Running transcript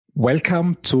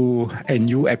Welcome to a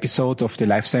new episode of the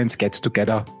Life Science Get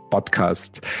Together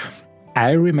podcast.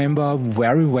 I remember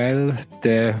very well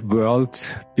the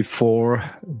world before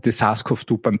the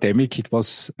SARS-CoV-2 pandemic. It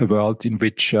was a world in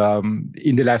which, in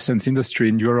the life science industry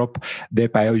in Europe, the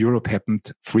BioEurope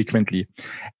happened frequently.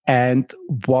 And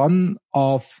one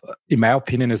of, in my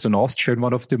opinion, as an Austrian,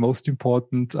 one of the most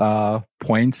important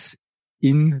points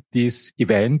in this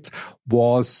event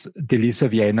was the LISA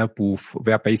Vienna booth,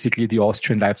 where basically the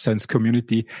Austrian life science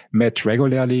community met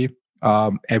regularly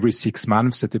every 6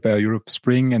 months at the BioEurope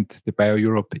spring and the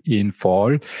BioEurope in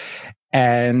fall,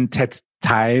 and had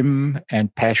time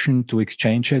and passion to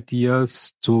exchange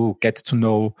ideas, to get to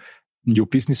know new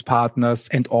business partners,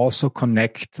 and also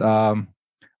connect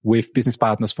with business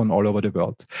partners from all over the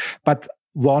world. But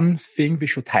one thing we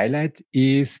should highlight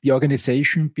is the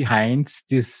organization behind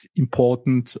this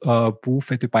important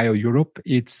booth at the BioEurope.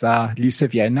 It's LISA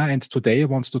Vienna, and today I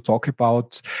want to talk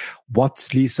about what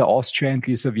LISA Austria and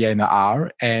LISA Vienna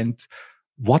are and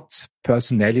what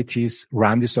personalities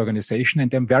run this organization.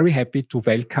 And I'm very happy to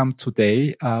welcome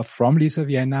today from LISA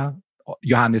Vienna,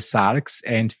 Johannes Sarks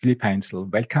and Philipp Heinzl.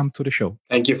 Welcome to the show.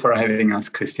 Thank you for having us,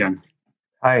 Christian.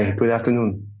 Hi, good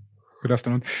afternoon. Good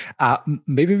afternoon.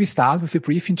 Maybe we start with a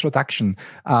brief introduction.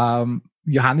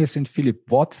 Johannes and Philipp,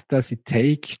 what does it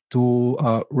take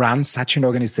to run such an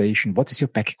organization? What is your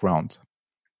background?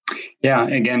 Yeah,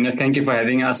 again, thank you for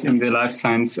having us in the Life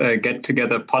Science Get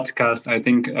Together podcast. I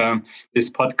think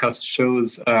this podcast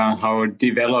shows how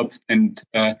developed and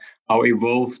how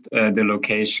evolved the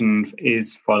location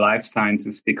is for life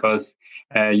sciences, because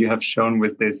you have shown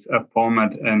with this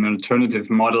format an alternative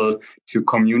model to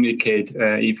communicate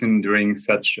even during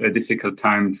such difficult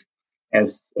times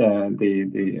as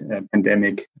the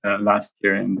pandemic last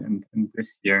year and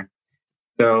this year.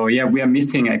 So, yeah, we are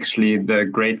missing actually the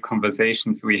great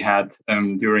conversations we had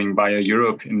during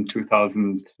BioEurope in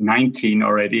 2019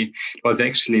 already. It was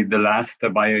actually the last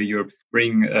BioEurope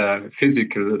spring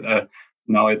physical.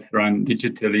 Now it's run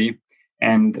digitally.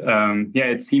 And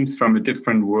it seems from a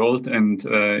different world. And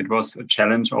it was a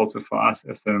challenge also for us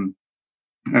as a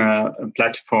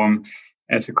platform,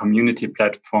 as a community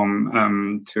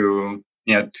platform, to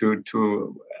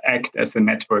act as a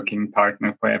networking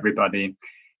partner for everybody.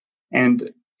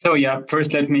 And so,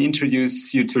 first let me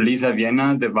introduce you to LISA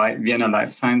Vienna, the Vienna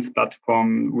Life Science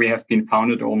platform. We have been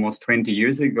founded almost 20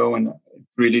 years ago, and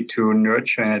really to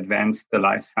nurture and advance the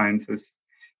life sciences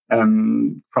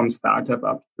from startup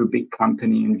up to big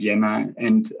company in Vienna.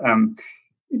 And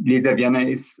LISA Vienna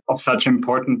is of such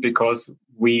importance because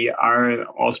we are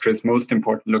Austria's most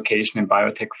important location in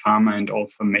biotech, pharma, and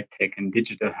also medtech and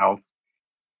digital health.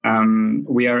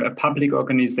 We are a public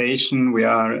organization. We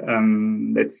are,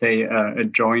 a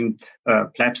joint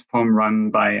platform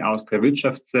run by Austria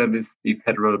Wirtschaftsservice, the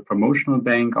Federal Promotional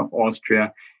Bank of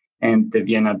Austria, and the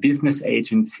Vienna Business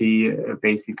Agency,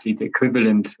 basically the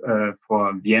equivalent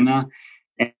for Vienna.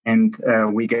 And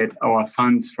we get our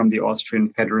funds from the Austrian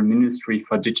Federal Ministry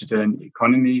for Digital and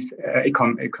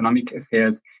Economic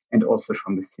Affairs, and also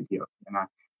from the city of Vienna.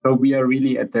 So we are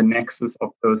really at the nexus of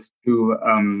those two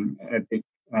big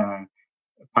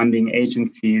funding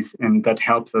agencies, and that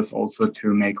helps us also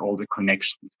to make all the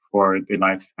connections for the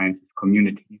life sciences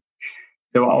community.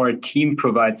 So our team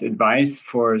provides advice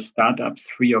for startups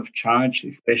free of charge,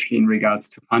 especially in regards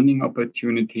to funding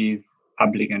opportunities,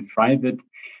 public and private.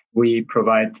 We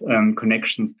provide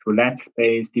connections to lab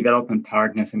space, development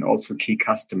partners, and also key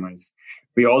customers.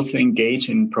 We also engage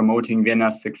in promoting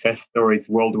Vienna's success stories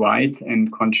worldwide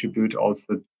and contribute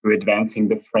also to advancing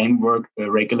the framework, the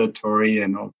regulatory,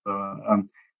 and also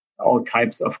all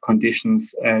types of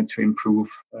conditions to improve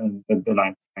the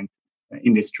life science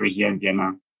industry here in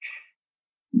Vienna.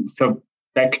 So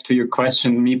back to your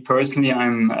question, me personally,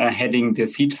 I'm heading the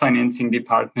seed financing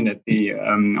department at the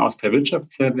Austria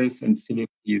Wirtschaftsservice, and Philipp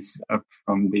is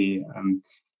from the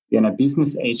Vienna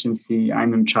Business Agency.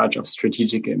 I'm in charge of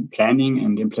strategic planning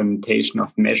and implementation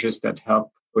of measures that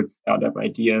help put startup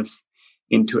ideas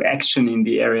into action in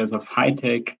the areas of high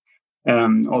tech,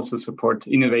 also support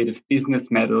innovative business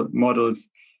models,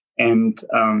 and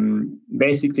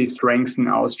basically strengthen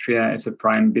Austria as a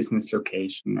prime business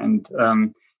location.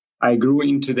 And I grew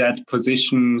into that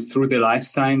position through the life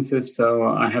sciences. So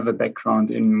I have a background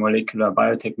in molecular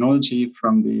biotechnology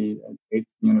from the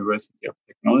Dresden University of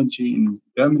Technology in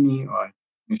Germany, or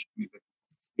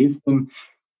Dresden,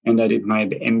 and I did my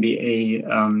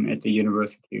MBA at the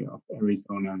University of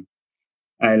Arizona.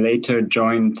 I later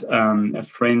joined a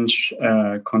French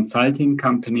consulting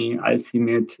company,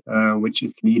 Alcimit, which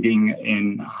is leading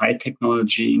in high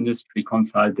technology industry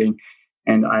consulting.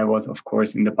 And I was, of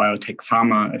course, in the biotech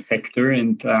pharma sector.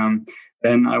 And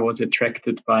Then I was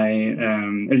attracted by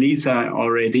Lisa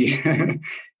already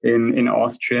in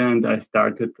Austria, and I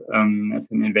started as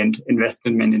an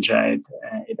investment manager at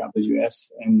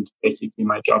AWS. And basically,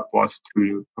 my job was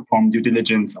to perform due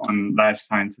diligence on life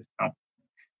sciences startups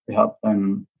to help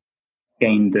them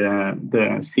gain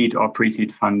the seed or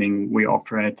pre-seed funding we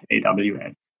offer at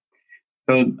AWS.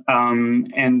 So,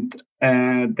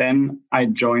 then I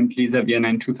joined Lisa Vienna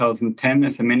in 2010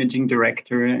 as a managing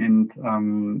director, and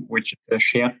which is a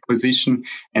shared position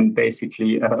and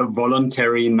basically a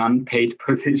voluntary, non-paid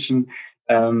position.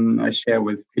 I share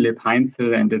with Philipp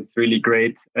Heinzel, and it's really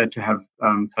great to have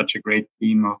such a great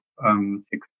team of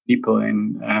 6 people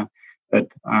that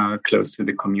are close to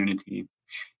the community.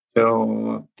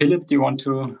 So, Philipp, do you want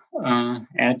to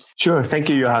add? Sure. Thank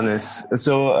you, Johannes.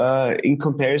 So, in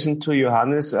comparison to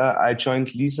Johannes, I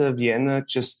joined Lisa Vienna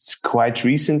just quite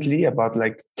recently, about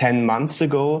like 10 months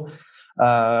ago.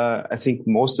 I think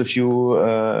most of you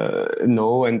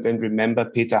know and remember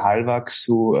Peter Hallwachs,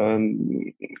 who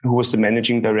was the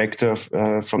managing director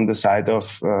from the side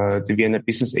of the Vienna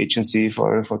Business Agency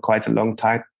for quite a long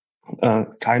time.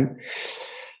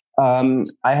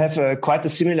 I have quite a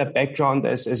similar background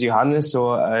as Johannes,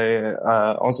 so I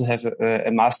also have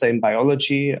a master in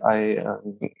biology. I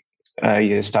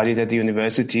studied at the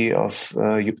University of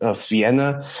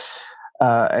Vienna,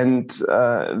 and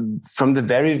from the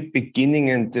very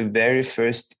beginning and the very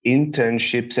first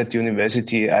internships at the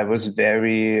university, I was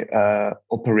very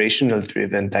operational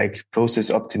driven, like process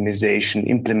optimization,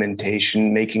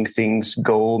 implementation, making things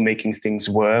go, making things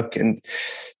work, and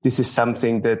this is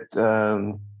something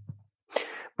that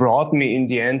brought me in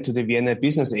the end to the Vienna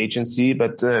Business Agency.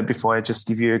 But before I just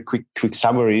give you a quick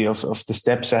summary of the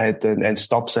steps I had and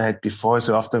stops I had before.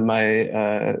 So after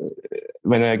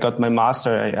when I got my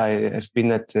master, I have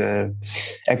been at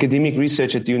academic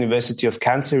research at the University of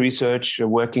Cancer Research,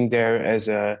 working there as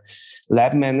a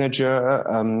lab manager,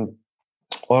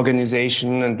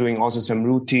 organization, and doing also some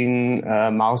routine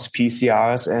mouse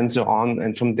PCRs and so on.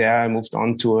 And from there, I moved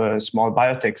on to a small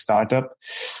biotech startup,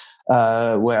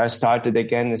 where I started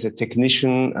again as a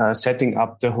technician, setting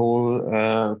up the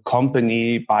whole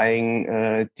company,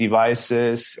 buying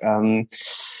devices,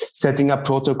 setting up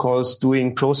protocols,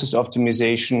 doing process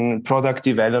optimization, product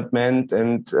development.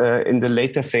 And in the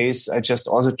later phase, I just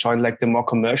also joined like the more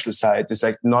commercial side. It's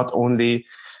like not only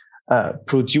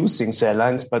producing cell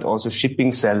lines, but also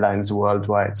shipping cell lines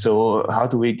worldwide. So how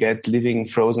do we get living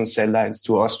frozen cell lines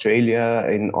to Australia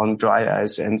on dry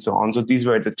ice and so on? So these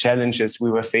were the challenges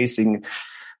we were facing,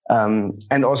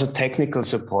 and also technical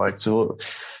support. So,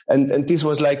 and this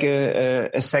was like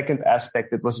a second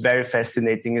aspect that was very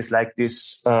fascinating, is like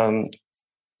this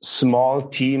small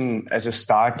team as a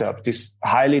startup, this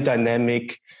highly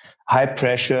dynamic, high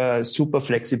pressure, super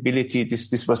flexibility.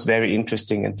 This was very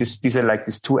interesting, and these are like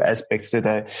these two aspects that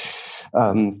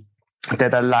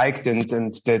I liked and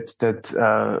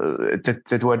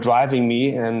that were driving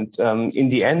me. And in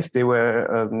the end, they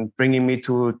were bringing me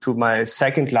to my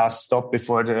second last stop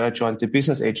before I joined the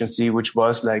business agency, which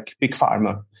was like Big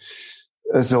Pharma.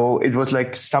 So it was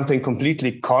like something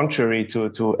completely contrary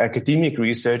to academic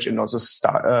research and also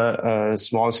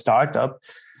small startup,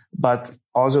 but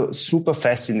also super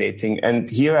fascinating. And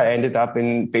here I ended up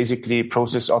in basically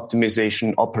process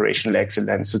optimization, operational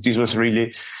excellence. So this was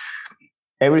really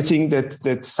everything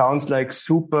that sounds like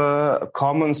super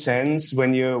common sense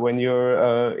when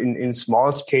you're in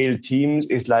small scale teams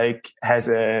is like has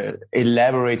a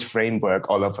elaborate framework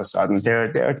all of a sudden.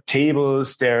 There are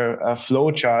tables, there are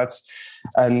flow charts.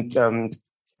 And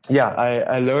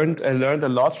I learned a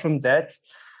lot from that,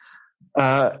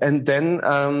 and then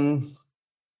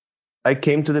I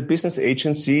came to the business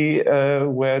agency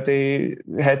where they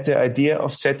had the idea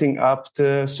of setting up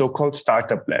the so-called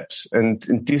startup labs, and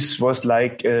this was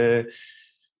like a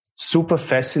super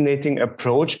fascinating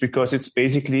approach, because it's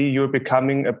basically you're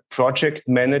becoming a project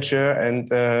manager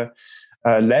and a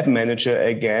lab manager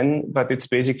again, but it's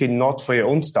basically not for your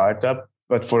own startup,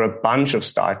 but for a bunch of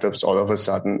startups all of a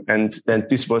sudden. And then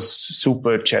this was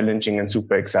super challenging and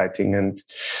super exciting. And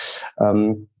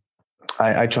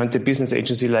I joined the business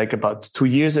agency like about 2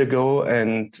 years ago.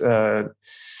 And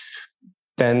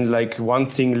then like one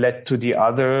thing led to the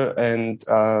other. And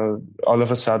all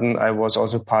of a sudden, I was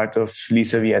also part of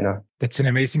Lisa Vienna. That's an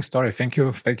amazing story. Thank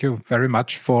you. Thank you very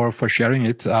much for sharing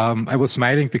it. I was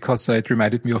smiling because it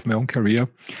reminded me of my own career,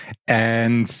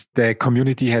 and the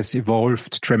community has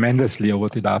evolved tremendously over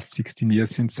the last 16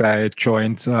 years since I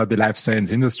joined the life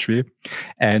science industry.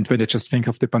 And when I just think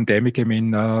of the pandemic, I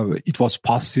mean, it was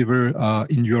possible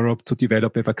in Europe to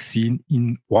develop a vaccine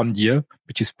in 1 year,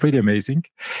 which is pretty amazing.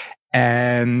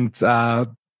 And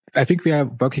I think we are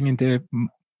working in the,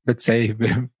 let's say,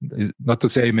 not to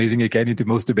say amazing again, in the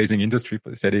most amazing industry,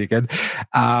 but I said it again.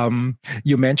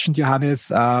 You mentioned, Johannes,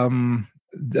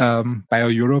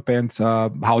 BioEurope and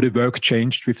how the work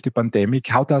changed with the pandemic.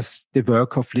 How does the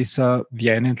work of LISA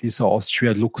Vienna and LISA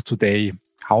Austria look today?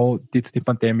 How did the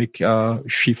pandemic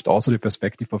shift also the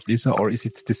perspective of LISA, or is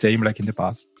it the same like in the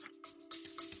past?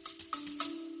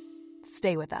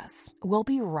 Stay with us. We'll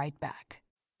be right back.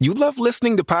 You love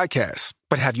listening to podcasts,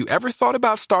 but have you ever thought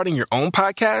about starting your own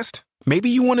podcast? Maybe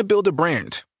you want to build a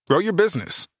brand, grow your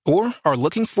business, or are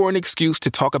looking for an excuse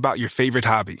to talk about your favorite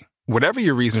hobby. Whatever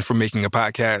your reason for making a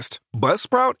podcast,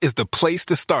 Buzzsprout is the place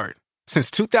to start.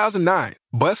 Since 2009,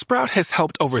 Buzzsprout has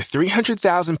helped over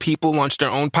 300,000 people launch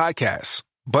their own podcasts.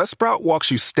 Buzzsprout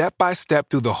walks you step by step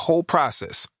through the whole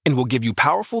process and will give you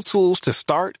powerful tools to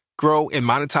start, grow, and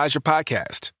monetize your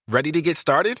podcast. Ready to get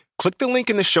started? Click the link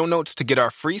in the show notes to get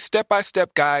our free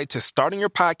step-by-step guide to starting your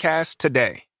podcast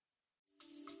today.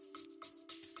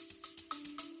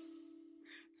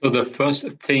 So the first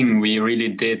thing we really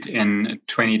did in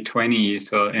 2020,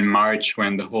 so in March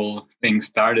when the whole thing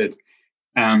started,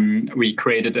 we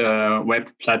created a web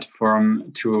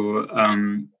platform to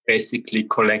basically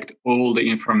collect all the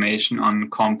information on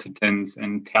competence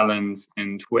and talents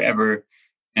and whoever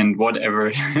and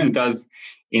whatever does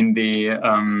in the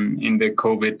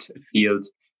COVID field.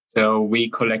 So we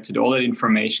collected all that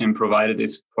information and provided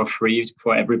this for free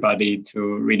for everybody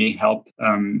to really help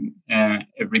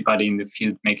everybody in the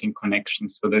field making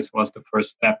connections. So this was the first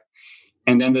step.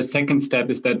 And then the second step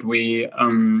is that we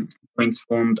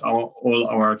transformed all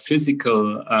our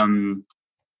physical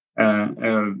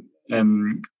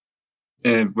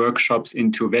workshops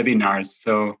into webinars.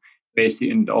 So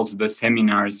basically, and also the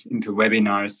seminars into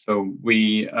webinars. So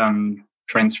we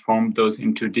transformed those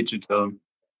into digital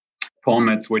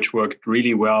formats, which worked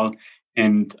really well.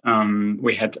 And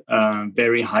we had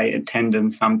very high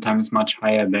attendance, sometimes much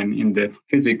higher than in the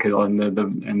physical and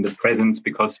the presence,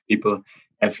 because people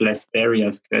have less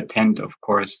barriers to attend, of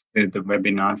course, the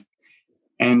webinars.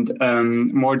 And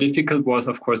more difficult was,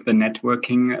 of course, the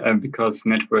networking, because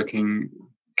networking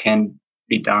can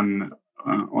be done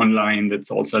online.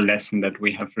 That's also a lesson that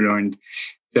we have learned.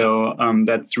 So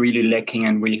that's really lacking,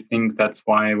 and we think that's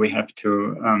why we have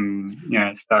to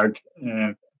start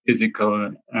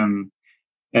physical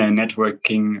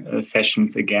networking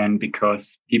sessions again,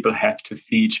 because people have to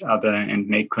see each other and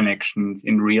make connections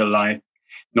in real life,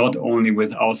 not only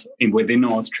within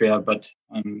Austria, but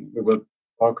we will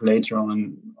talk later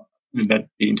on that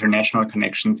the international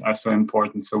connections are so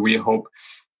important. So we hope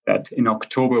that in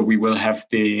October we will have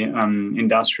the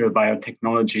Industrial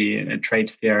Biotechnology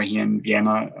Trade Fair here in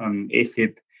Vienna,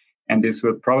 EFIP, and this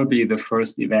will probably be the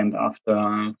first event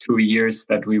after 2 years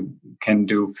that we can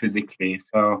do physically.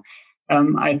 So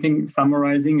I think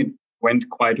summarizing, it went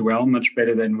quite well, much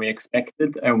better than we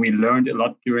expected. We learned a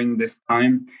lot during this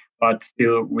time, but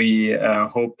still we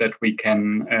hope that we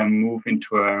can move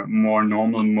into a more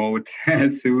normal mode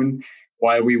soon,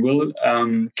 while we will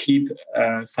keep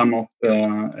some of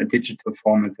the digital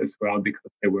formats as well,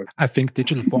 because they work. I think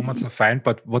digital formats are fine,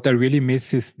 but what I really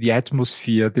miss is the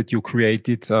atmosphere that you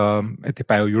created at the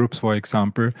BioEurope, for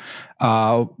example,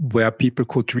 where people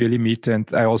could really meet. And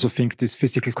I also think this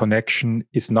physical connection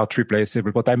is not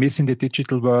replaceable. What I miss in the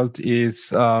digital world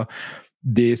is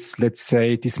these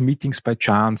meetings by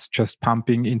chance, just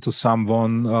pumping into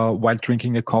someone while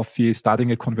drinking a coffee,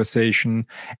 starting a conversation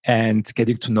and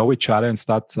getting to know each other and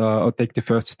start or take the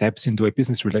first steps into a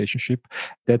business relationship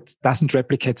that doesn't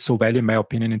replicate so well, in my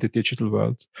opinion, in the digital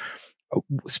world.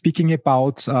 Speaking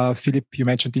about, Philip, you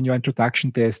mentioned in your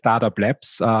introduction the startup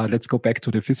labs. Let's go back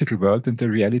to the physical world and the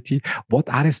reality. What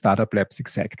are the startup labs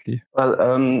exactly? Well,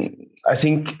 I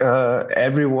think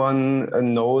everyone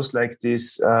knows like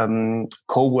these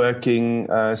co-working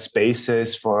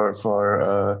spaces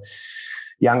for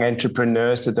young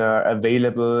entrepreneurs that are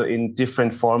available in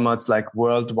different formats, like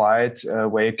worldwide,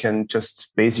 where you can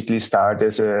just basically start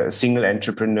as a single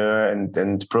entrepreneur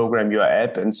and program your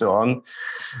app and so on.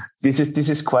 This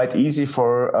is quite easy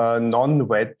for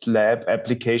non-wet lab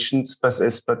applications, but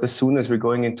as soon as we're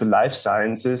going into life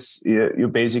sciences, you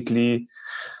basically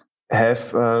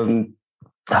have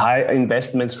high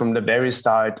investments from the very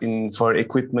start for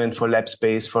equipment, for lab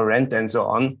space, for rent, and so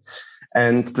on.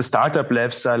 And the startup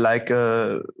labs are like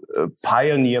a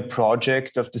pioneer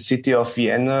project of the city of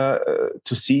Vienna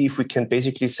to see if we can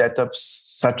basically set up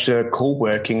such a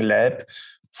co-working lab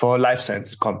for life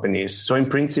science companies. So in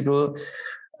principle,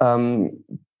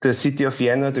 the city of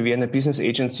Vienna, the Vienna Business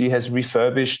Agency, has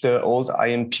refurbished the old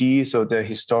IMP, so the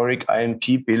historic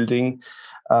IMP building,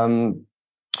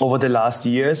 over the last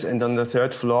years. And on the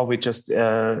third floor, we just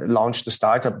launched the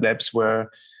startup labs where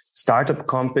startup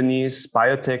companies,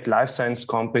 biotech, life science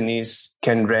companies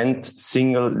can rent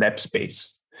single lab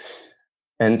space.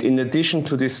 And in addition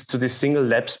to this single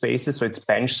lab spaces, so it's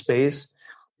bench space,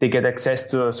 they get access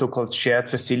to a so-called shared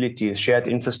facilities, shared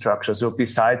infrastructure. So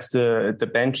besides the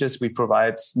benches, we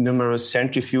provide numerous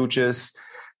centrifuges,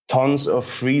 tons of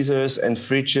freezers and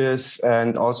fridges,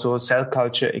 and also cell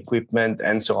culture equipment,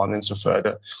 and so on and so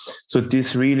further. So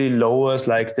this really lowers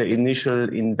like the initial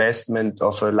investment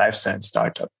of a life science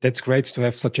startup. That's great to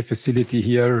have such a facility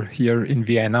here in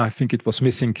Vienna. I think it was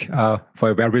missing for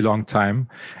a very long time,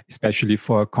 especially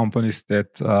for companies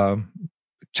that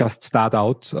just start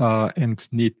out and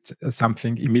need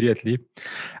something immediately.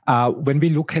 When we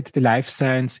look at the life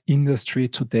science industry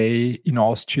today in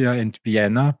Austria and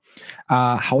Vienna,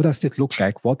 how does it look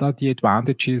like? What are the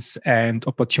advantages and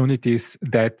opportunities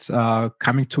that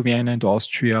coming to Vienna and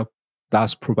Austria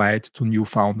does provide to new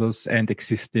founders and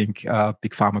existing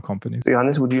big pharma companies?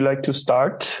 Johannes, would you like to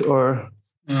start or?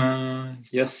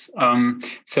 Yes.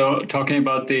 So talking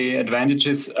about the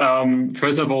advantages,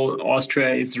 first of all,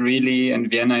 Austria is really, and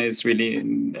Vienna is really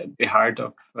in the heart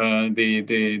of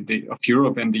of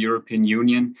Europe and the European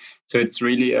Union. So it's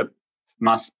really a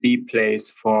must-be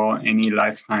place for any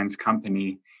life science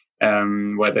company,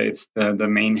 whether it's the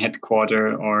main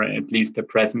headquarter or at least the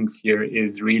presence here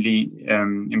is really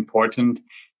important.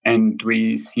 And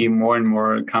we see more and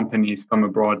more companies from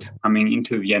abroad coming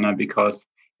into Vienna because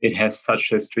it has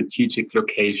such a strategic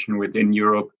location within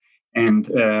Europe and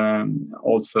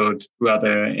also to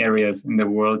other areas in the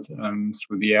world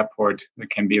through the airport that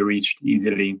can be reached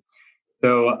easily.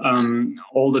 So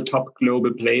all the top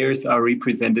global players are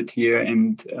represented here,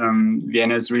 and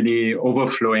Vienna is really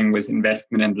overflowing with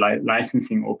investment and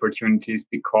licensing opportunities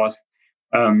because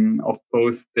of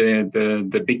both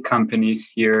the big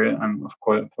companies here. Of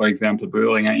course, for example,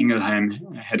 Boehringer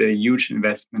Ingelheim had a huge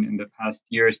investment in the past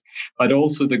years, but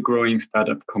also the growing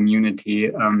startup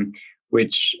community,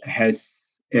 which has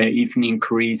even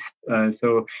increased.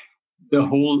 So the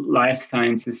whole life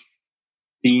sciences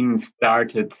scene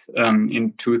started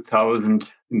in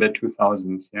the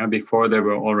 2000s. Yeah, before there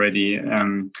were already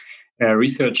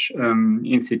research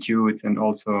institutes and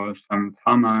also some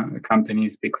pharma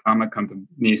companies, big pharma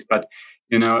companies. But,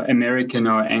 American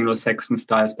or Anglo-Saxon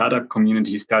style startup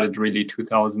community started really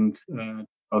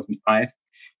 2005.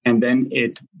 And then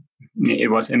it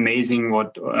was amazing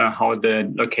how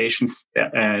the locations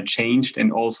changed,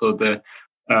 and also the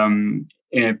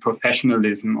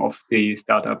professionalism of the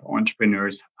startup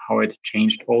entrepreneurs, how it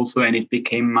changed also. And it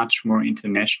became much more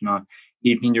international.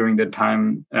 Even during the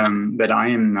time that I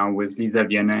am now with Lisa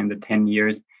Vienna in the 10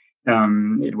 years,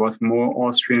 it was more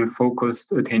Austrian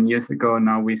focused 10 years ago.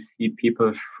 Now we see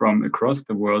people from across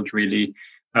the world really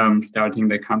starting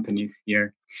their companies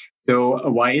here. So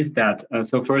why is that?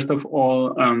 So first of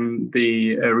all,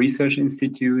 the research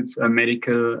institutes,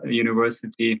 medical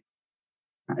university,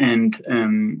 and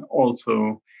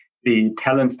also the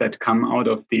talents that come out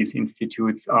of these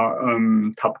institutes are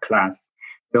top class.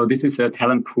 So this is a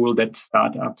talent pool that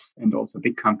startups and also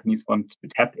big companies want to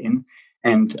tap in.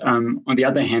 And on the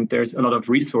other hand, there's a lot of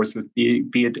resources, be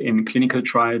it in clinical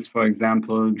trials, for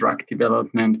example, drug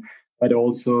development, but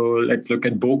also let's look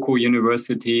at Boku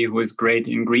University, who is great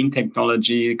in green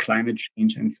technology, climate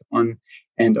change, and so on.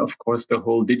 And of course, the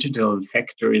whole digital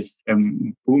sector is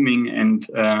booming, and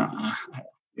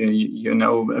you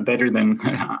know better than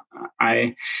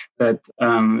I that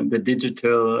the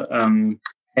digital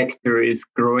sector is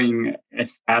growing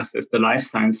as fast as the life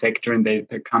science sector, and they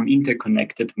become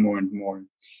interconnected more and more.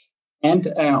 And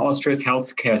Austria's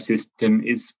healthcare system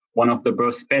is one of the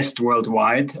best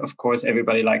worldwide. Of course,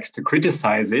 everybody likes to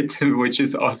criticize it, which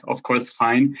is of course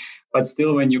fine. But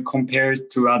still, when you compare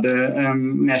it to other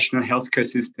national healthcare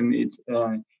system, it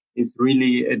is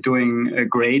really doing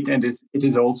great, and it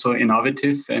is also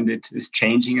innovative, and it is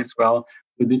changing as well.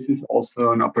 So this is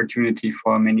also an opportunity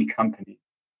for many companies.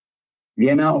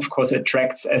 Vienna, of course,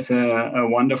 attracts as a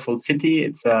wonderful city.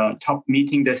 It's a top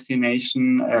meeting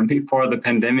destination. Before the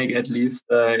pandemic, at least,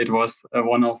 it was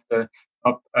one of the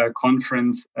top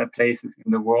conference places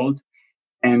in the world.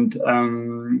 And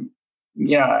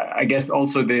I guess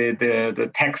also the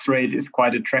tax rate is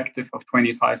quite attractive of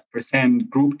 25%.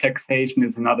 Group taxation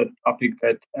is another topic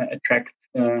that attracts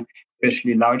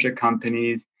especially larger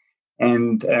companies.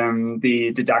 And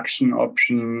the deduction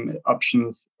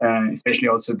options, especially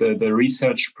also the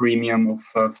research premium of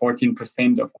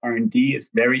 14% of R&D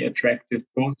is very attractive,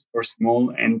 both for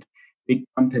small and big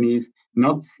companies,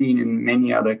 not seen in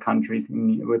many other countries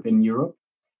within Europe.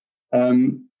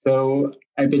 So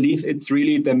I believe it's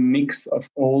really the mix of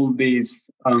all these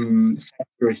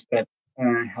factors that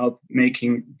help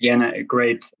making Vienna a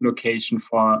great location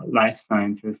for life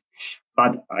sciences.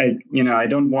 But I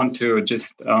don't want to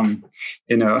just,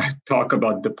 talk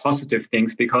about the positive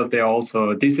things, because there are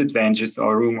also disadvantages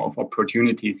or room of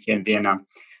opportunities here in Vienna.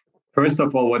 First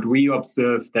of all, what we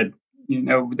observe that,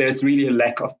 there's really a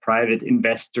lack of private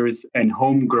investors and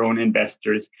homegrown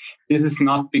investors. This is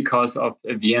not because of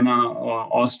Vienna or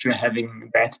Austria having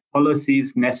bad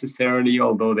policies necessarily,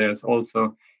 although there's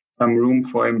also some room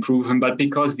for improvement, but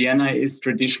because Vienna is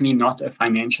traditionally not a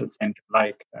financial center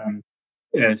like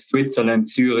Switzerland,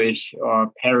 Zurich,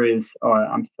 or Paris, or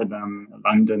Amsterdam,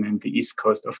 London, and the East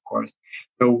Coast, of course.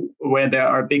 So where there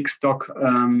are big stock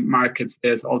markets,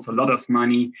 there's also a lot of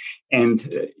money.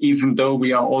 And even though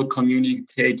we are all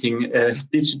communicating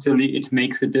digitally, it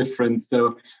makes a difference.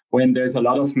 So when there's a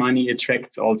lot of money, it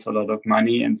attracts also a lot of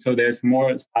money. And so there's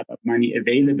more startup money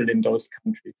available in those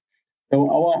countries. So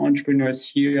our entrepreneurs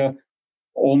here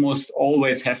almost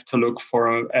always have to look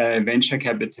for venture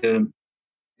capital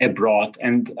abroad,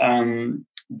 and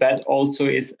that also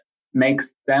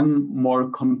makes them more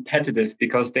competitive,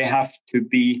 because they have to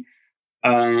be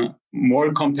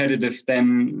more competitive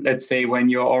than, let's say, when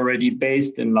you're already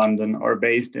based in London or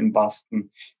based in Boston.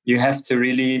 You have to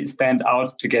really stand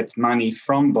out to get money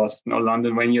from Boston or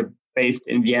London when you're based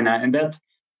in Vienna, and that,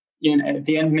 at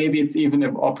the end, maybe it's even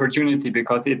an opportunity,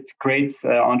 because it creates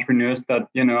entrepreneurs that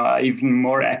are even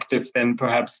more active than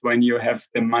perhaps when you have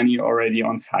the money already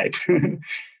on site.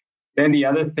 Then the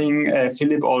other thing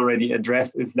Philip already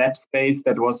addressed is lab space.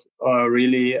 That was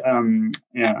really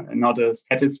not a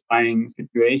satisfying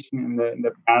situation in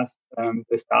the past.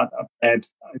 The startup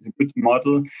labs is a good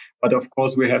model, but of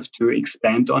course we have to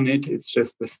expand on it. It's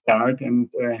just the start, and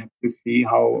have to see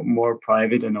how more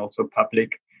private and also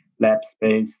public lab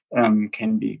space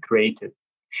can be created.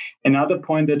 Another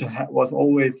point that was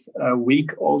always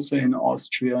weak also in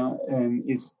Austria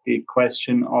is the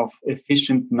question of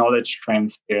efficient knowledge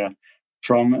transfer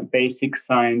from basic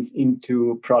science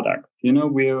into product.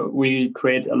 We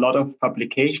create a lot of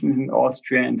publications in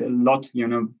Austria, and a lot,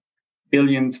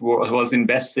 billions was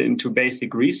invested into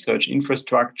basic research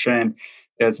infrastructure, and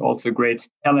there's also great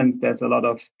talents. There's a lot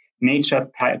of Nature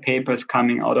papers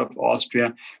coming out of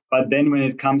Austria. But then when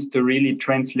it comes to really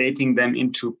translating them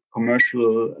into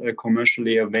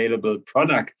commercially available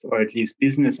products, or at least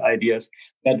business ideas,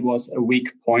 that was a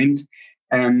weak point.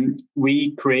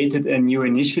 We created a new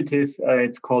initiative.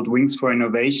 It's called Wings for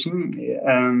Innovation.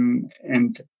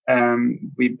 And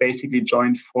we basically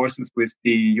joined forces with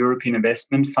the European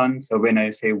Investment Fund. So when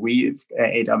I say we, it's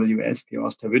AWS, the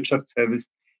Austria Wirtschaftsservice,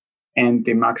 and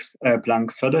the Max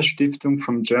Planck Förderstiftung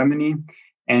from Germany.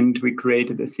 And we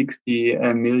created a 60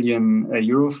 million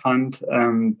euro fund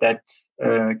that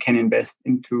can invest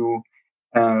into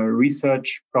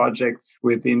research projects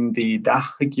within the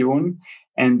DACH region.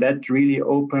 And that really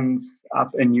opens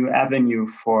up a new avenue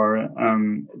for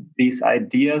these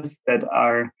ideas that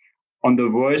are on the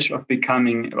verge of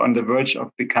becoming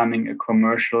a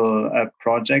commercial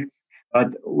project, but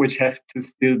which have to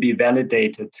still be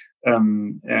validated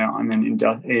in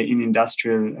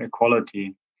industrial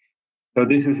quality. So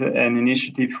this is an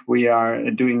initiative we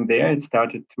are doing there. It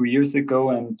started 2 years ago,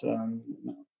 and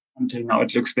until now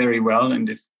it looks very well. And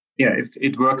if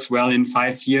it works well in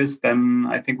 5 years, then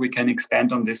I think we can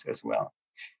expand on this as well.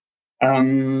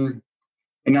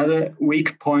 Another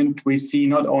weak point we see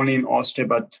not only in Austria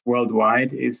but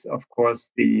worldwide is, of course,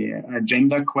 the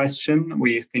gender question.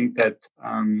 We think that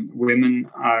women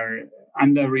are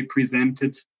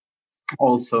underrepresented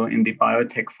also in the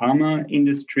biotech pharma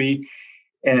industry.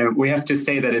 We have to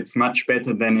say that it's much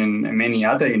better than in many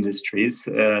other industries,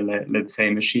 let's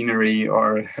say machinery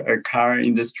or a car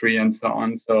industry and so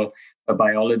on. So the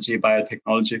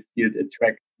biotechnology field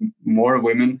attracts more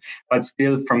women, but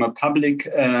still from a public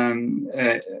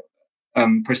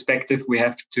perspective, we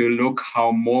have to look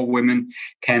how more women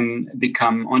can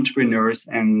become entrepreneurs,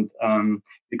 and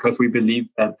because we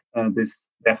believe that this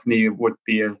definitely would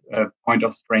be a point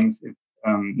of strength if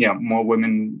more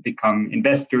women become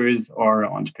investors or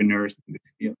entrepreneurs in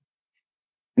this field.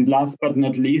 And last but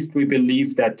not least, we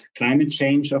believe that climate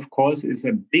change, of course, is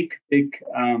a big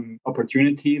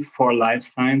opportunity for life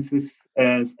sciences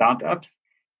startups.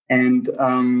 And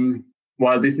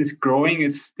while this is growing,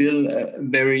 it's still a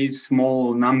very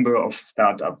small number of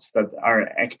startups that are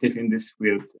active in this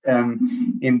field.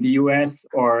 In the US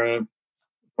or,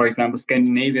 for example,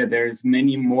 Scandinavia, there's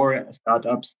many more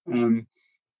startups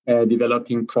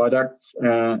developing products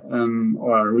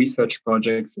or research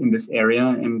projects in this area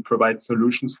and provide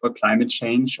solutions for climate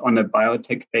change on a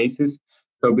biotech basis.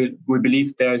 So we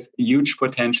believe there's huge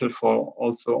potential for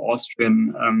also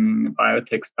Austrian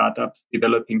biotech startups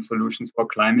developing solutions for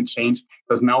climate change,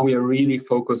 because now we are really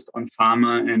focused on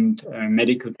pharma and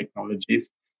medical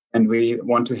technologies, and we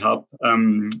want to help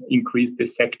increase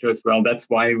this sector as well. That's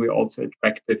why we also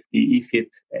attracted the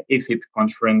EFIP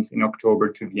conference in October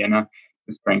to Vienna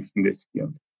to strengthen this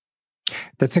field.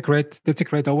 That's a great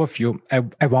overview.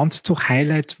 I want to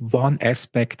highlight one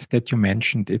aspect that you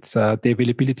mentioned. It's the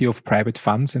availability of private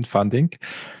funds and funding.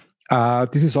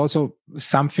 This is also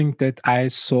something that I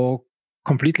saw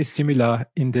completely similar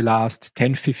in the last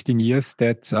 10, 15 years,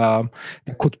 that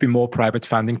there could be more private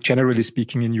funding, generally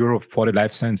speaking, in Europe for the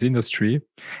life science industry.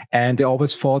 And I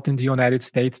always thought in the United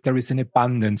States, there is an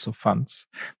abundance of funds.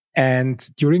 And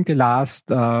during the last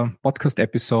podcast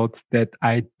episode that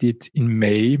I did in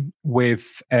May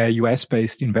with a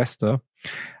US-based investor,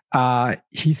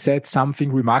 he said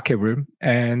something remarkable.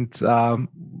 And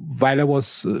while I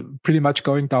was pretty much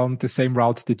going down the same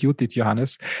route that you did,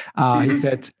 Johannes, he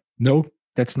said, no,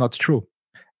 that's not true.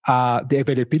 The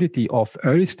availability of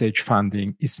early stage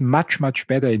funding is much, much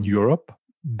better in Europe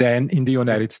than in the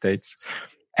United States.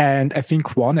 And I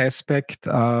think one aspect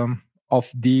of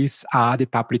these are the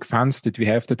public funds that we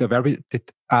have that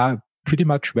are pretty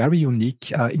much very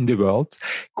unique in the world.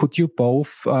 Could you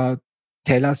both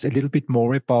tell us a little bit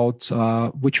more about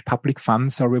which public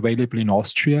funds are available in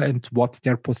Austria and what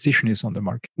their position is on the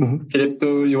market? Mm-hmm. Philip,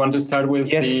 do you want to start with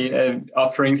the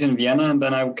offerings in Vienna, and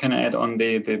then I can add on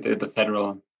the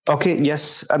federal? Okay,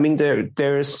 yes. I mean,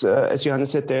 there's, as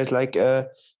Johannes said, there's like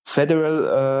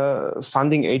federal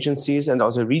funding agencies and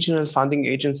also regional funding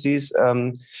agencies.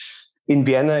 In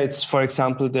Vienna, it's, for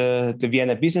example, the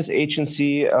Vienna Business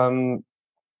Agency,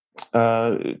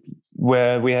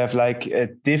 where we have like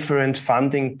different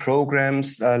funding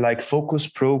programs, like focus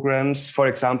programs. For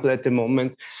example, at the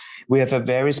moment, we have a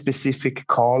very specific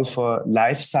call for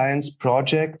life science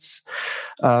projects,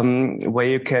 where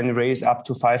you can raise up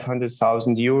to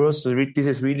 500,000 euros. So this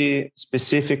is really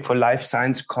specific for life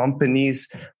science companies,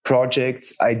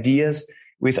 projects, ideas,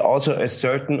 with also a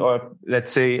certain, or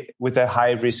let's say with a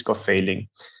high risk of failing.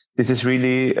 This is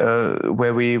really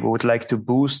where we would like to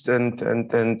boost and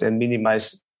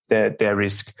minimize their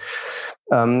risk.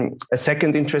 A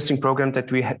second interesting program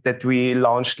that we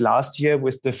launched last year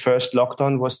with the first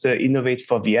lockdown was the Innovate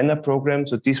for Vienna program.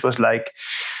 So this was like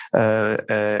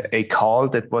a call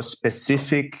that was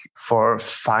specific for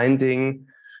finding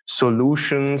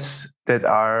solutions that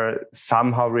are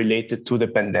somehow related to the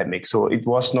pandemic. So it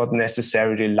was not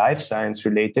necessarily life science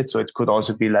related. So it could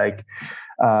also be like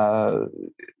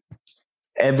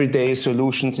everyday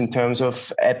solutions in terms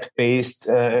of app-based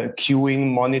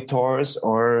queuing monitors,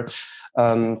 or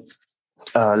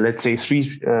let's say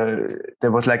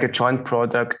there was like a joint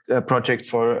project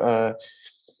for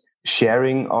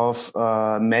sharing of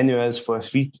manuals for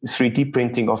 3D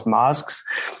printing of masks,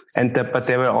 but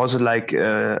there were also like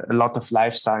a lot of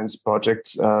life science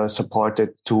projects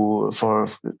supported to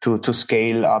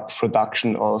scale up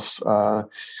production of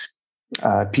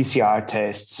PCR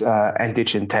tests,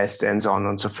 antigen tests, and so on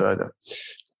and so further.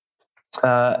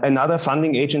 Another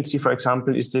funding agency, for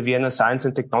example, is the Vienna Science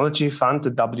and Technology Fund,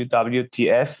 the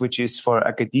WWTF, which is for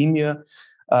academia.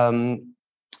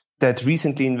 That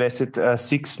recently invested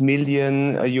 6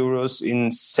 million euros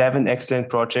in 7 excellent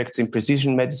projects in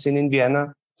precision medicine in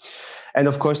Vienna. And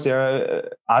of course, there are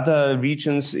other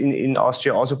regions in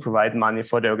Austria also provide money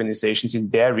for the organizations in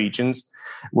their regions,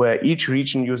 where each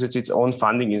region uses its own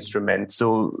funding instrument.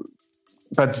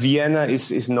 But Vienna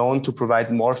is known to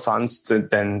provide more funds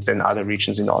than other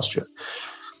regions in Austria.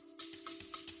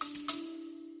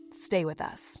 Stay with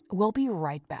us. We'll be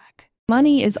right back.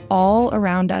 Money is all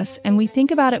around us, and we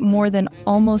think about it more than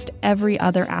almost every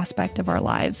other aspect of our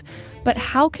lives. But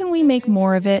how can we make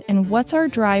more of it, and what's our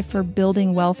drive for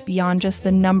building wealth beyond just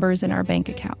the numbers in our bank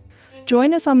account?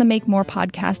 Join us on the Make More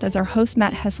podcast as our host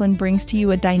Matt Heslin brings to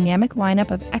you a dynamic lineup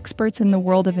of experts in the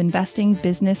world of investing,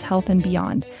 business, health, and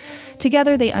beyond.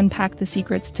 Together, they unpack the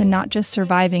secrets to not just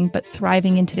surviving, but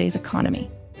thriving in today's economy.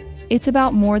 It's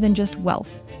about more than just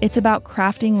wealth. It's about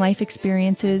crafting life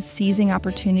experiences, seizing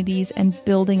opportunities, and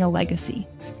building a legacy.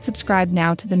 Subscribe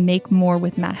now to the Make More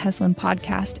with Matt Heslin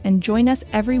podcast and join us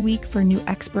every week for new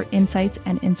expert insights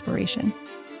and inspiration.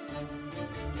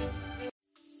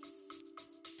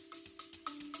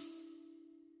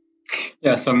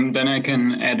 Yeah, so then I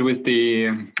can add with the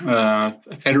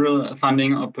federal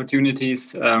funding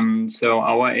opportunities. So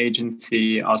our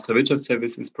agency, Austria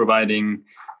Wirtschaftsservice, is providing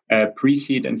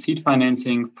pre-seed and seed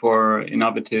financing for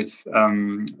innovative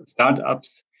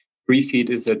startups. Pre-seed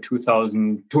is a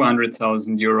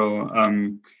 200,000 euro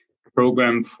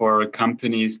program for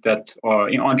companies or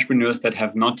entrepreneurs that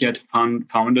have not yet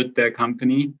founded their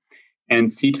company.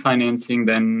 And seed financing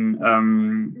then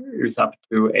is up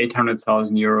to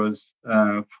 800,000 euros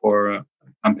for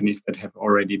companies that have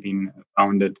already been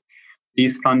founded.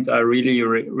 These funds are really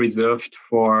reserved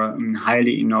for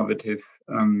highly innovative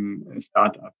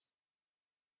startups.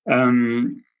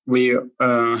 We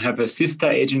have a sister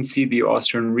agency, the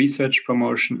Austrian Research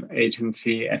Promotion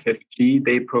Agency, FFG.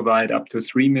 They provide up to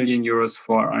 3 million euros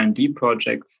for R&D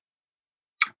projects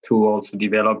to also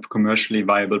develop commercially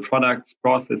viable products,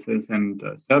 processes, and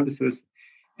services.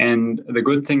 And the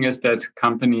good thing is that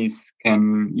companies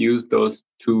can use those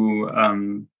two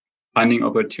funding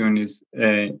opportunities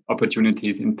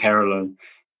in parallel.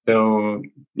 So,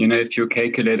 if you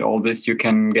calculate all this, you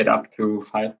can get up to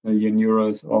 5 million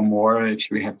euros or more if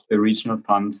you have the regional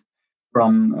funds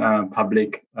from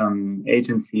public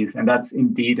agencies. And that's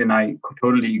indeed, and I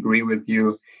totally agree with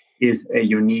you, is a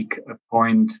unique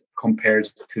point compared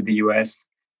to the US.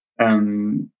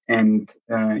 And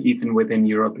even within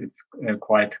Europe, it's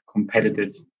quite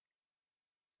competitive.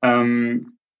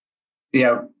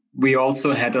 We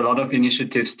also had a lot of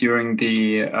initiatives during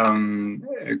the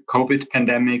COVID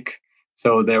pandemic.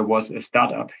 So there was a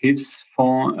startup HIPS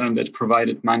fund that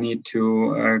provided money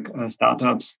to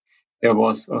startups. There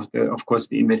was, of course,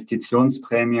 the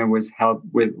Investitionsprämie,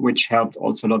 which helped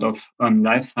also a lot of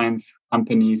life science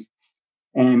companies.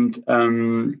 And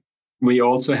we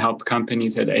also help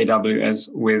companies at AWS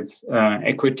with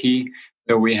equity.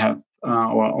 So we have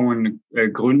our own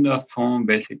Gründerfonds,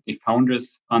 basically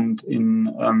Founders Fund in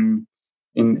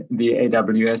the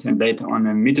AWS, and later on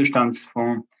a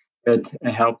Mittelstandsfonds that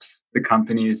helps the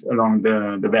companies along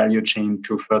the value chain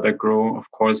to further grow. Of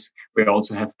course, we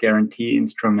also have guarantee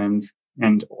instruments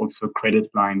and also credit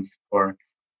lines for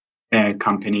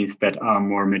companies that are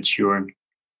more mature.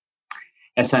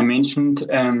 As I mentioned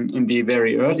in the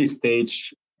very early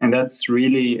stage, and that's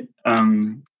really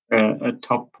a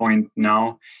top point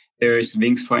now, there is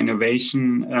Wings for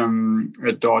Innovation,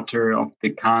 a daughter of the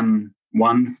Kahn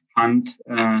One Fund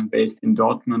based in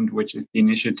Dortmund, which is the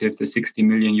initiative, the 60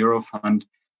 million euro fund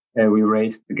we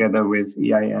raised together with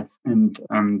EIF and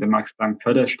the Max Planck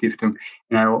Förderstiftung.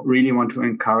 And I really want to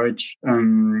encourage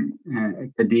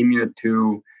academia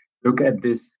to look at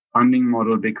this funding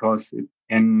model because it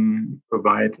can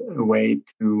provide a way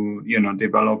to,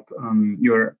 develop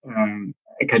your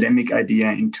academic idea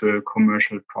into a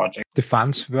commercial project. The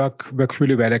funds work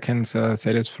really well. I can say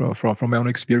this from my own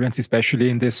experience, especially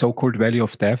in the so-called Valley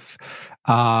of Death.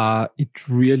 It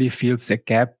really fills a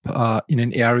gap in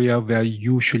an area where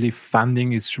usually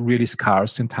funding is really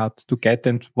scarce and hard to get.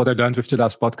 And what I learned with the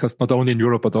last podcast, not only in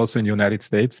Europe, but also in the United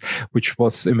States, which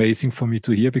was amazing for me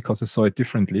to hear because I saw it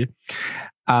differently.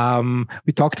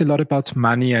 We talked a lot about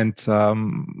money and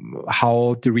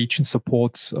how the region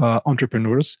supports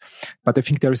entrepreneurs. But I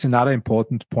think there is another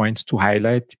important point to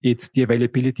highlight. It's the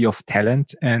availability of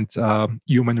talent and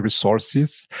human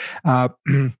resources,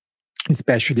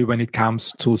 especially when it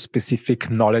comes to specific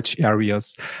knowledge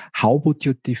areas. How would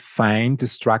you define the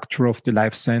structure of the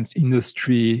life science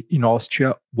industry in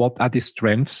Austria? What are the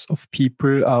strengths of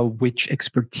people? Which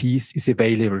expertise is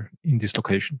available in this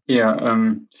location? Yeah,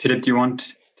 Philipp, do you want to?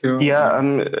 Yeah,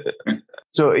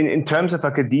 so in terms of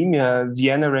academia,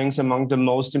 Vienna ranks among the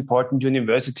most important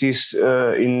universities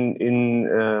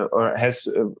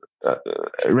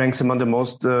ranks among the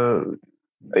most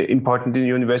important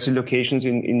university locations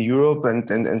in Europe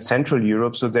and Central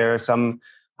Europe. So there are some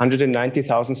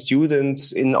 190,000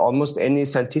 students in almost any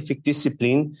scientific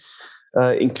discipline,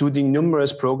 including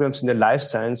numerous programs in the life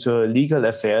science, legal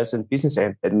affairs, and business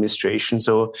administration.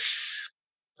 So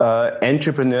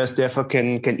entrepreneurs therefore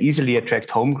can easily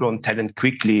attract homegrown talent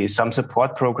quickly. Some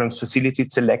support programs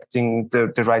facilitate selecting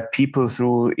the right people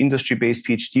through industry-based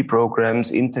PhD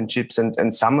programs, internships,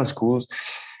 and summer schools.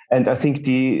 And I think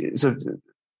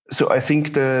I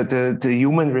think the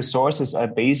human resources are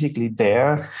basically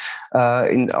there,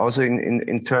 in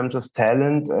terms of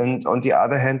talent. And on the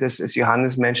other hand, as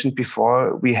Johannes mentioned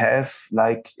before, we have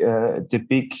the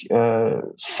big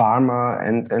pharma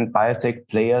and biotech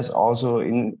players also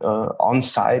on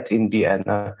site in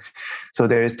Vienna. So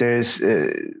there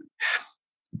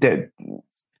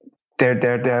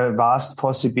are vast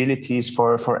possibilities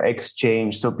for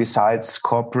exchange. So besides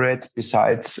corporate,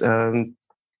 besides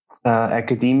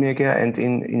academia, and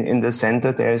in the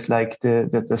center there's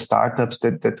the startups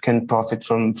that can profit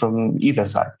from either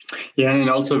side. Yeah, and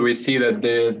also we see that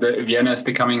the Vienna is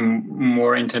becoming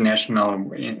more international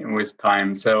with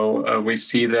time. So we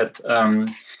see that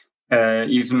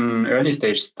even early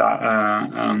stage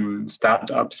startups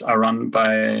are run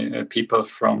by people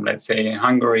from, let's say,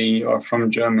 Hungary or from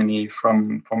Germany,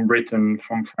 from Britain,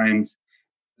 from France.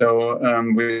 So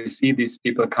we see these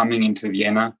people coming into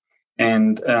Vienna,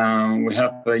 and we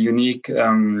have a unique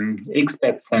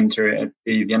expat center at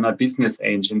the Vienna Business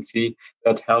Agency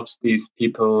that helps these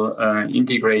people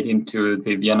integrate into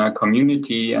the Vienna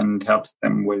community and helps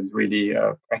them with really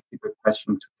practical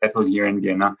questions to settle here in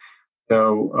Vienna.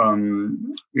 So,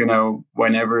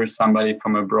 whenever somebody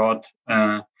from abroad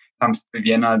comes to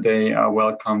Vienna, they are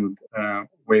welcomed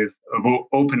with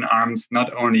open arms,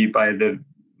 not only by the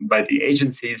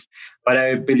agencies, but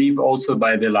I believe also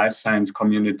by the life science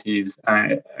communities,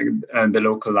 the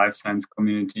local life science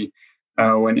community.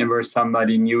 Whenever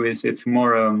somebody new it's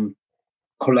more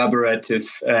collaborative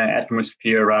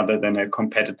atmosphere rather than a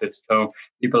competitive. So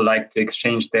people like to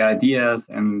exchange their ideas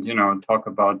and, talk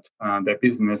about their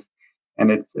business. And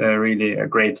it's really a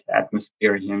great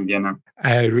atmosphere here in Vienna.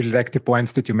 I really like the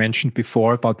points that you mentioned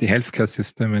before about the healthcare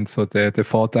system. And so the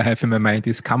thought I have in my mind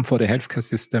is come for the healthcare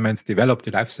system and develop the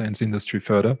life science industry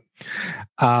further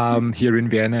here in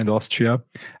Vienna and Austria.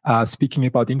 Speaking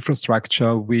about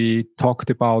infrastructure, we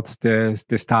talked about the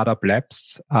startup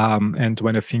labs. And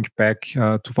when I think back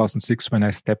 2006, when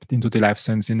I stepped into the life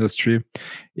science industry,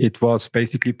 it was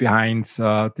basically behind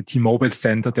the T-Mobile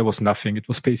Center. There was nothing. It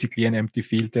was basically an empty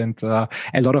field. And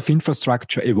a lot of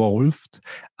infrastructure evolved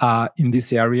in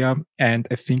this area, and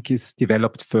I think is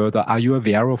developed further. Are you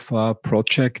aware of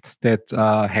projects that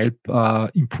help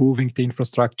improving the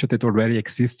infrastructure that already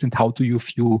exists, and how do you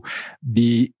view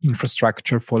the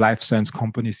infrastructure for life science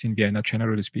companies in Vienna,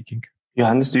 generally speaking?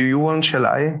 Johannes, do you want? Shall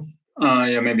I?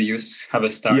 Maybe you have a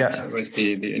start with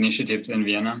the initiatives in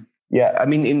Vienna. Yeah, I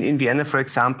mean, in Vienna, for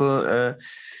example,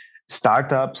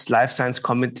 startups, life science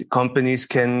companies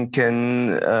can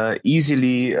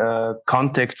easily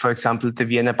contact, for example, the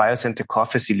Vienna Biocenter core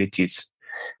facilities,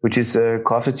 which is a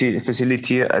core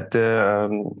facility at the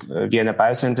Vienna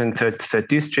Biocenter in third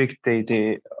district.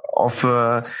 They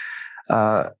offer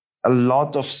a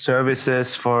lot of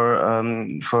services for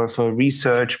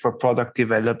research, for product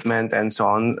development, and so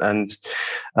on. And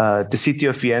the city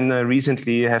of Vienna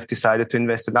recently have decided to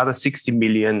invest another 60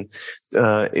 million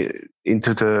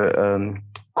into the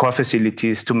core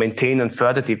facilities to maintain and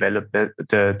further develop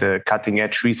the cutting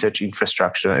edge research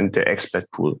infrastructure and the expert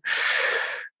pool.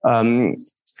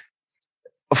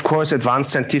 Of course,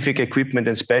 advanced scientific equipment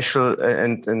and special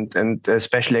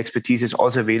expertise is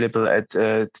also available at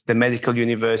the medical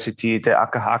university, the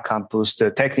AKH campus,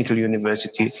 the technical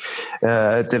university,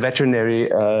 the veterinary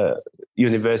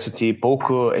university,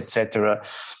 BOKU, etc.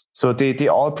 So they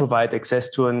all provide access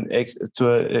to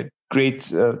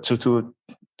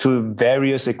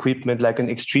various equipment like an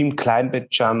extreme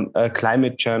climate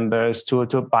chambers, to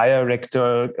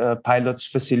bioreactor pilot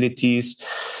facilities.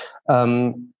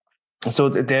 So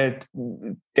there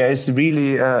is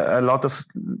really a lot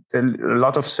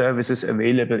of services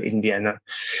available in Vienna,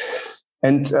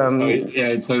 and so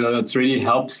that really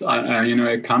helps.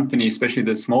 A company, especially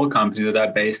the small companies that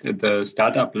are based at the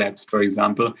startup labs, for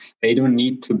example, they don't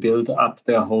need to build up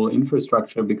their whole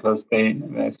infrastructure because they,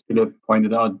 as Philip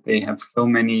pointed out, they have so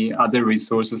many other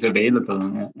resources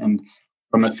available. And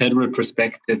from a federal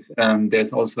perspective,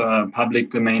 there's also a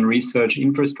public domain research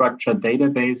infrastructure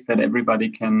database that everybody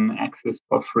can access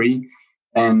for free.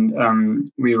 And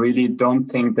we really don't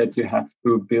think that you have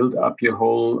to build up your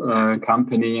whole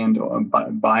company and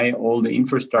buy all the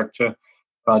infrastructure,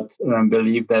 but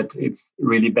believe that it's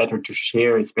really better to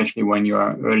share, especially when you're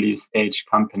an early stage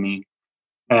company.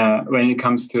 When it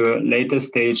comes to later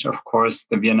stage, of course,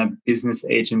 the Vienna Business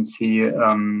Agency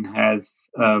has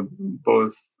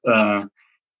both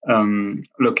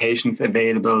locations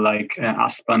available, like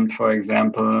Aspern, for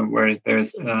example, where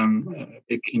there's a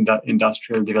big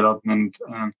industrial development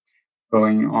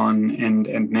going on,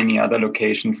 and many other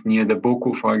locations near the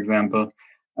BOKU, for example,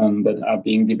 that are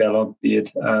being developed, be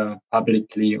it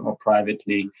publicly or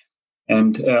privately.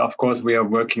 And of course, we are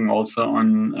working also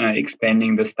on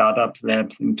expanding the startup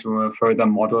labs into a further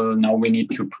model. Now we need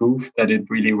to prove that it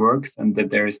really works and that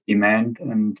there is demand,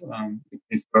 and if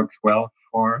this works well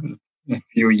for a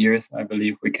few years, I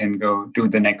believe we can go do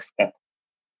the next step.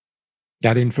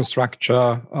 Yeah, the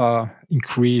infrastructure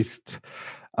increased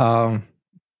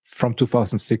from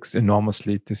 2006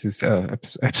 enormously. This is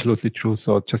absolutely true.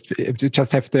 So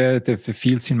just have the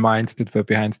fields in mind that were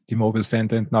behind the T-Mobile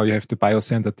Center, and now you have the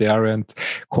Biocenter there and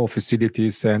core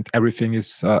facilities, and everything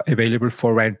is available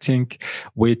for renting,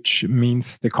 which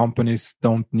means the companies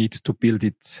don't need to build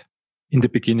it in the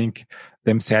beginning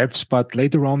themselves, but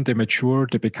later on they mature,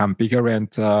 they become bigger, and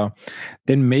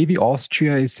then maybe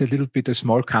Austria is a little bit a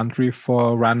small country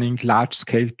for running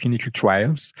large-scale clinical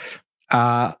trials.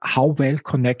 How well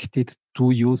connected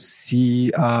do you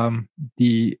see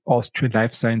the Austrian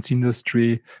life science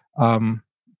industry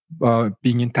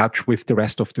being in touch with the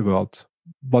rest of the world?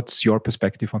 What's your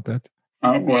perspective on that?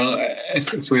 Well,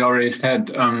 as we already said,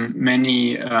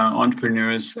 many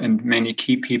entrepreneurs and many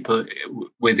key people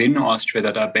within Austria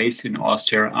that are based in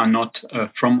Austria are not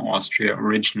from Austria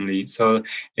originally. So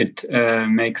it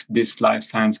makes this life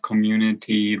science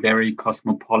community very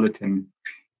cosmopolitan.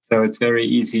 So it's very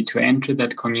easy to enter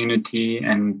that community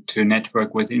and to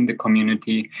network within the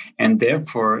community. And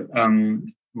therefore,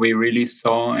 we really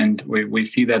saw, and we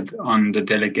see that on the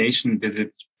delegation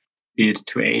visits, be it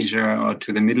to Asia or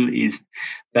to the Middle East,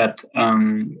 that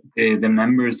the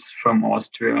members from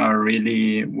Austria are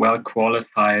really well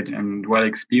qualified and well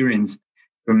experienced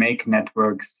to make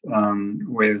networks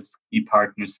with key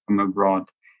partners from abroad.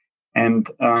 And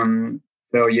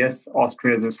so yes,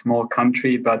 Austria is a small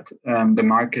country, but the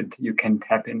market you can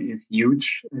tap in is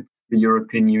huge. It's the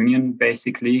European Union,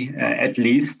 basically, at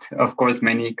least. Of course,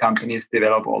 many companies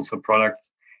develop also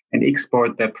products and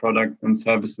export their products and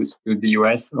services to the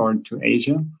US or to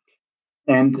Asia.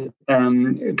 And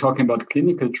talking about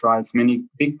clinical trials, many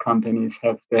big companies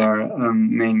have their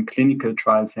main clinical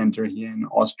trial center here in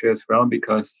Austria as well,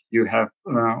 because you have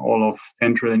all of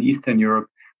Central and Eastern Europe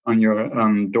on your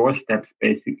doorsteps,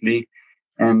 basically.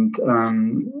 And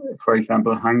for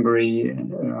example, Hungary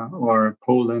or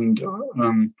Poland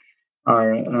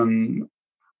are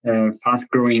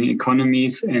fast-growing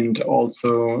economies, and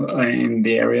also in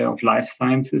the area of life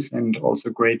sciences, and also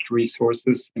great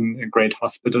resources and great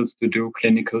hospitals to do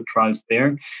clinical trials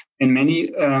there. And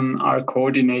many are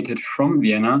coordinated from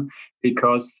Vienna,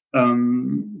 because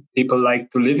people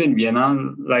like to live in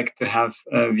Vienna, like to have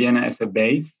Vienna as a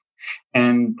base.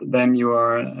 And then you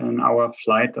are an hour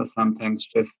flight, or sometimes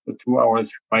just 2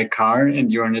 hours by car,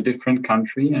 and you're in a different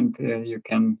country, and you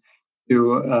can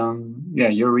do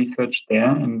your research there.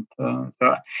 And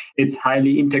so it's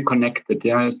highly interconnected.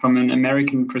 Yeah, from an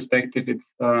American perspective,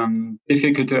 it's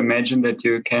difficult to imagine that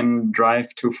you can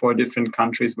drive to 4 different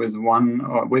countries within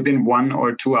 1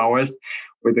 or 2 hours,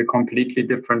 with a completely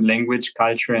different language,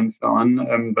 culture, and so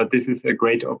on. But this is a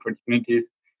great opportunity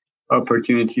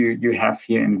you have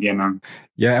here in Vienna.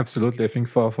 Yeah, absolutely. I think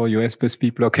for US-based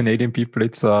people or Canadian people,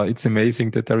 it's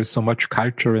amazing that there is so much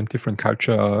culture and different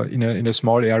culture in a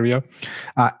small area.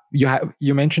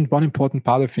 You mentioned one important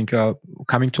part. I think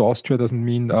coming to Austria doesn't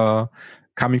mean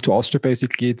coming to Austria.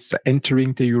 Basically, it's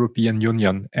entering the European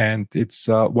Union, and it's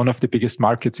one of the biggest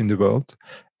markets in the world.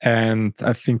 And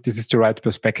I think this is the right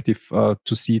perspective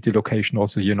to see the location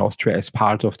also here in Austria as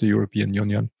part of the European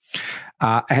Union.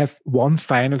 I have one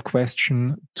final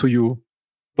question to you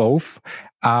both.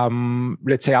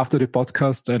 Let's say after the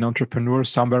podcast, an entrepreneur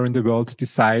somewhere in the world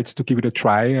decides to give it a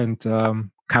try and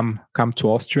come to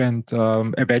Austria and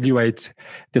evaluate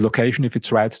the location, if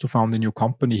it's right to found a new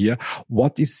company here.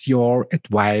 What is your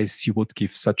advice you would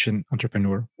give such an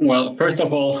entrepreneur? Well, first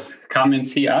of all, come and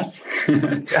see us.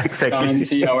 Exactly. Come and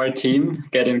see our team.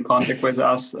 Get in contact with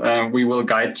us. We will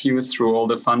guide you through all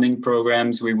the funding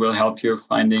programs. We will help you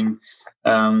finding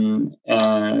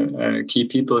key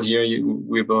people here.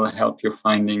 We will help you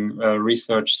finding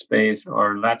research space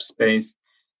or lab space.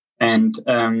 And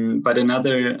but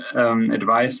another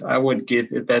advice I would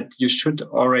give is that you should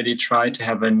already try to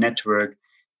have a network.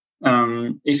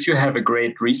 If you have a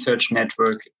great research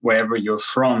network wherever you're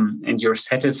from and you're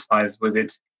satisfied with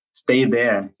it, stay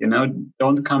there.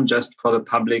 Don't come just for the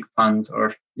public funds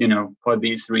or for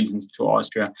these reasons to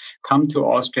Austria. Come to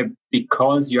Austria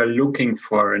because you're looking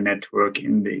for a network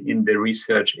in the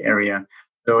research area.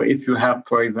 So if you have,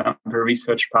 for example, a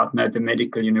research partner at the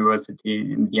Medical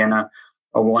University in Vienna,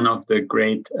 or one of the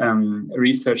great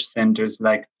research centers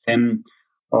like CEM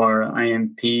or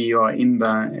IMP or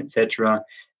IMBA, etc.,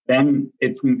 then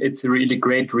it's a really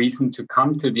great reason to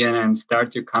come to Vienna and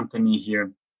start your company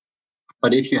here.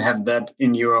 But if you have that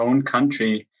in your own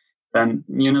country, then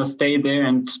stay there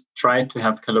and try to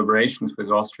have collaborations with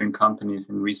Austrian companies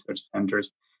and research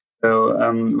centers. So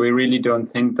we really don't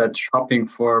think that shopping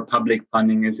for public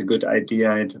funding is a good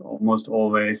idea. It almost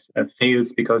always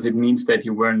fails, because it means that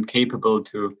you weren't capable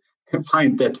to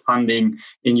find that funding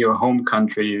in your home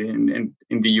country. In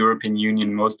the European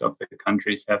Union, most of the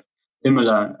countries have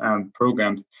similar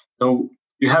programs. So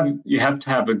you have to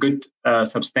have a good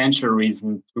substantial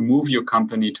reason to move your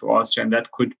company to Austria, and that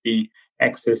could be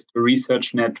access to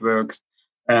research networks,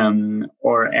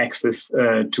 or access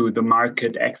to the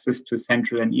market, access to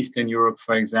Central and Eastern Europe,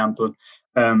 for example,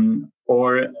 or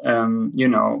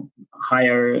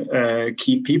hire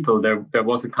key people. There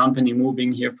was a company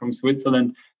moving here from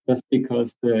Switzerland just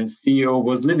because the CEO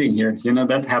was living here.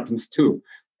 That happens too.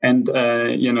 And,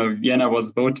 Vienna was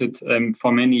voted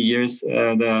for many years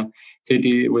the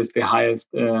city with the highest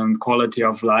quality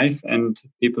of life. And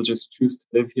people just choose to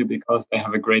live here because they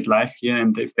have a great life here.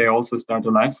 And if they also start a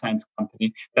life science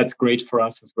company, that's great for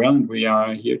us as well. And we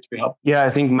are here to help. Yeah, I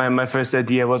think my first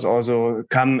idea was also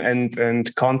come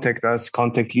and contact us,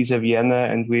 contact Lisa Vienna,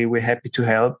 and we're happy to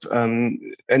help.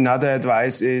 Another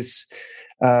advice is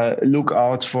look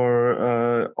out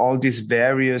for all these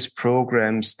various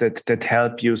programs that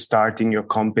help you starting your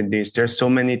companies. There's so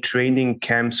many training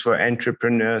camps for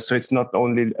entrepreneurs. So it's not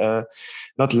only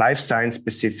not life science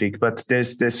specific, but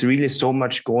there's really so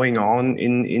much going on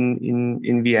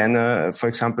in Vienna. For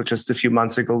example, just a few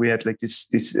months ago, we had like this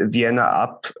Vienna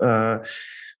Up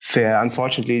fair.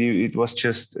 Unfortunately, it was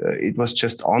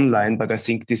just online, but I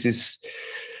think this is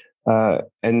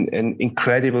an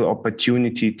incredible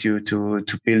opportunity to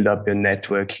build up your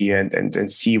network here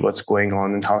and see what's going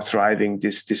on and how thriving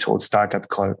this whole startup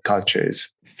culture is.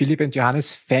 Philipp and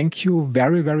Johannes, thank you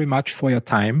very, very much for your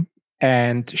time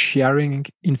and sharing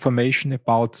information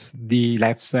about the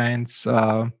life science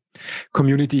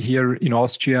community here in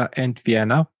Austria and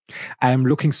Vienna. I'm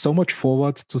looking so much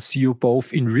forward to see you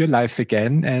both in real life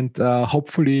again, and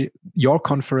hopefully your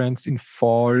conference in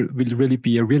fall will really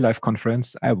be a real life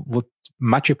conference. I would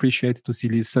much appreciate to see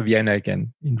Lisa Vienna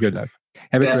again in real life.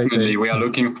 Have a great day. We are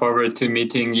looking forward to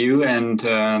meeting you and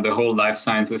the whole life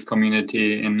sciences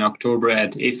community in October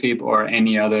at EFIB or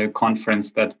any other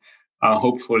conference that are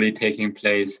hopefully taking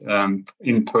place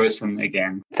in person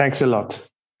again. Thanks a lot.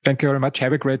 Thank you very much.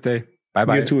 Have a great day.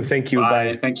 Bye-bye. You too. Thank you.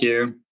 Bye. Thank you.